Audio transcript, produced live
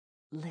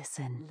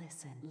Listen,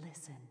 listen,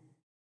 listen.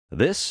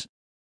 This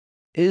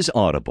is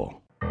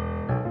Audible.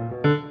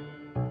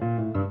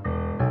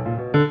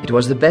 It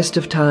was the best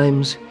of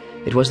times,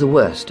 it was the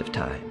worst of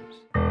times.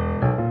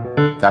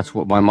 That's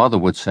what my mother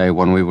would say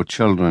when we were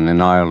children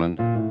in Ireland.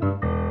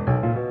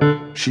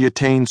 She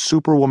attained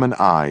superwoman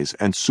eyes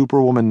and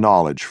superwoman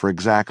knowledge for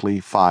exactly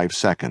 5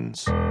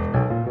 seconds.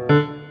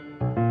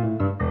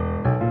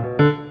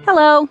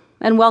 Hello,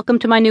 and welcome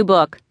to my new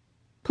book.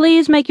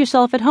 Please make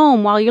yourself at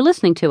home while you're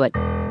listening to it.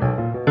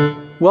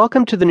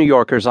 Welcome to The New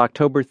Yorker's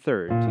October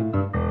 3rd.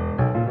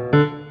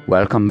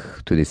 Welcome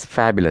to this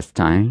fabulous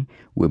time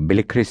with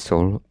Billy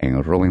Crystal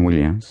and Robin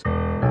Williams.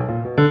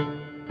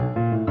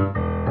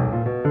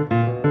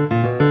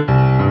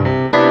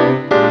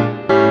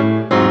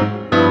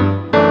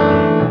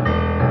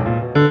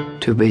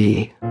 To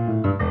be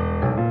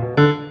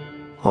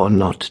or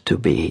not to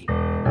be?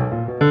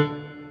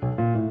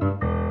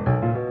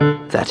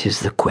 That is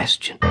the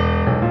question.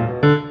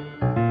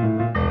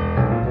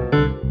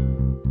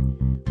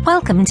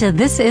 Welcome to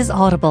This is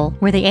Audible,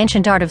 where the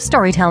ancient art of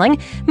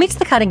storytelling meets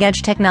the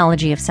cutting-edge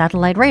technology of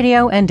satellite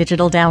radio and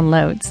digital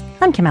downloads.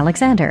 I'm Kim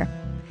Alexander.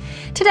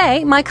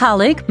 Today, my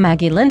colleague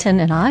Maggie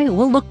Linton and I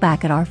will look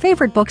back at our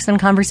favorite books and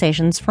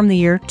conversations from the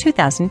year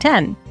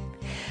 2010.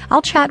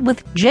 I'll chat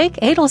with Jake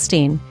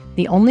Adelstein,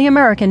 the only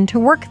American to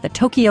work the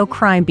Tokyo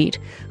crime beat,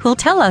 who'll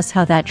tell us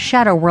how that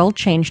shadow world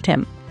changed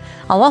him.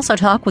 I'll also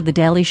talk with The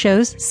Daily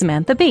Show's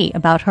Samantha Bee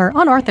about her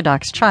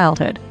unorthodox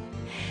childhood.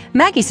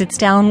 Maggie sits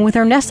down with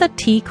Ernessa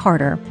T.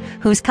 Carter,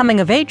 whose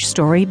coming-of-age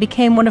story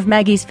became one of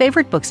Maggie's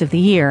favorite books of the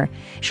year.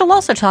 She'll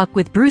also talk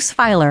with Bruce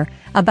Feiler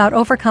about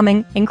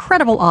overcoming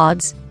incredible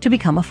odds to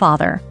become a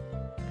father.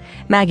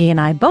 Maggie and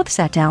I both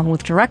sat down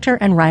with director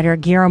and writer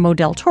Guillermo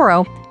del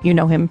Toro, you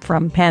know him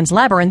from Pan's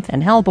Labyrinth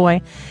and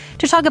Hellboy,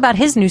 to talk about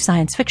his new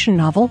science fiction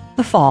novel,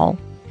 The Fall.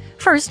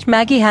 First,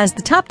 Maggie has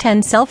the top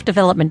 10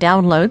 self-development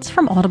downloads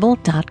from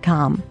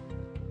Audible.com.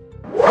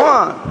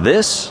 1,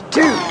 This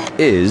 2,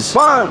 is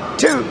 1,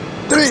 2,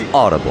 3,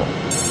 Audible,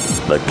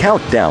 the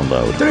Count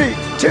Download. 3,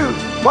 2,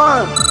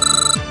 1.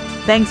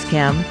 Thanks,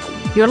 Kim.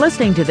 You're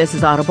listening to This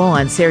is Audible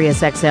on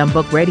SiriusXM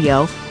Book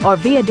Radio or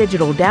via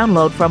digital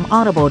download from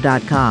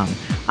Audible.com.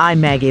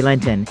 I'm Maggie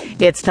Linton.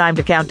 It's time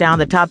to count down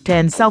the top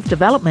 10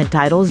 self-development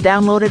titles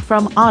downloaded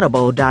from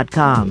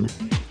Audible.com.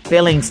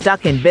 Feeling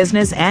stuck in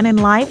business and in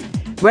life?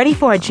 Ready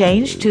for a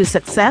change to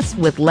success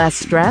with less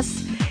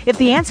stress? If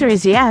the answer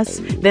is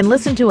yes, then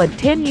listen to a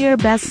 10-year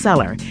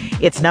bestseller.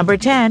 It's number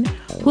 10,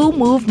 Who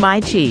Moved My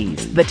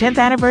Cheese? The 10th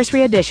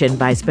Anniversary Edition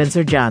by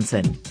Spencer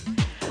Johnson.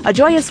 A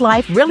joyous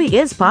life really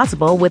is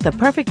possible with the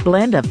perfect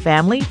blend of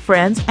family,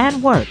 friends,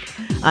 and work.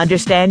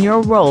 Understand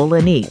your role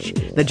in each.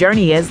 The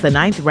journey is the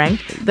 9th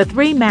ranked The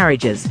 3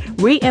 Marriages,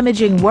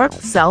 Re-Imaging Work,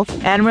 Self,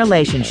 and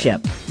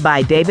Relationship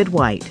by David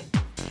White.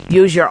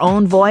 Use your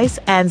own voice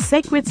and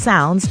sacred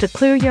sounds to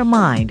clear your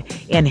mind,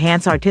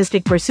 enhance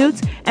artistic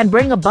pursuits, and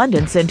bring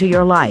abundance into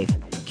your life.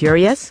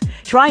 Curious?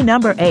 Try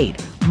number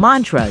 8,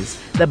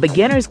 Mantras, The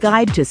Beginner's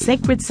Guide to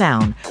Sacred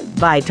Sound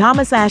by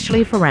Thomas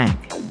Ashley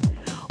Frank.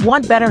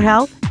 Want better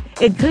health?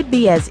 It could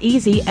be as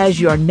easy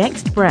as your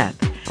next breath.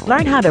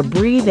 Learn how to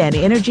breathe in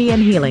energy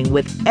and healing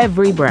with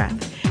every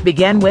breath.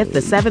 Begin with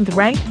the 7th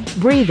ranked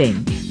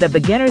Breathing, The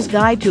Beginner's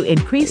Guide to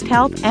Increased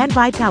Health and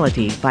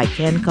Vitality by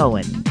Ken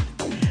Cohen.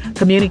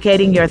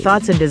 Communicating your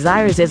thoughts and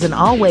desires isn't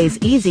always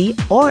easy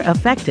or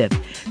effective.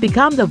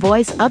 Become the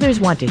voice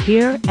others want to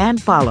hear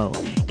and follow.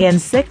 In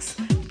 6,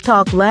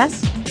 Talk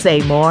Less,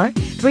 Say More,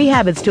 3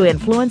 Habits to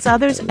Influence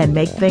Others and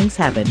Make Things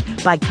Happen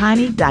by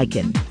Connie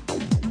Dyken.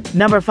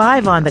 Number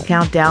 5 on the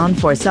countdown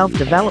for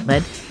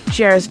self-development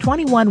shares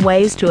 21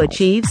 ways to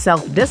achieve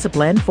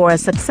self-discipline for a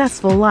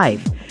successful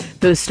life.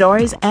 Through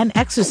stories and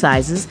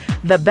exercises,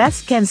 the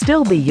best can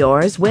still be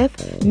yours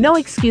with No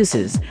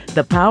Excuses,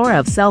 The Power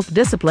of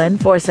Self-Discipline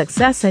for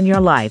Success in Your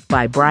Life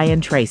by Brian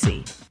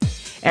Tracy.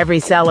 Every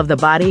cell of the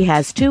body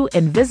has 2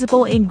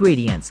 invisible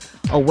ingredients,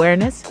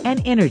 awareness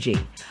and energy.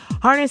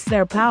 Harness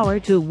their power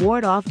to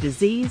ward off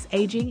disease,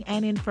 aging,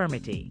 and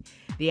infirmity.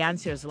 The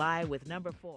answers lie with number 4.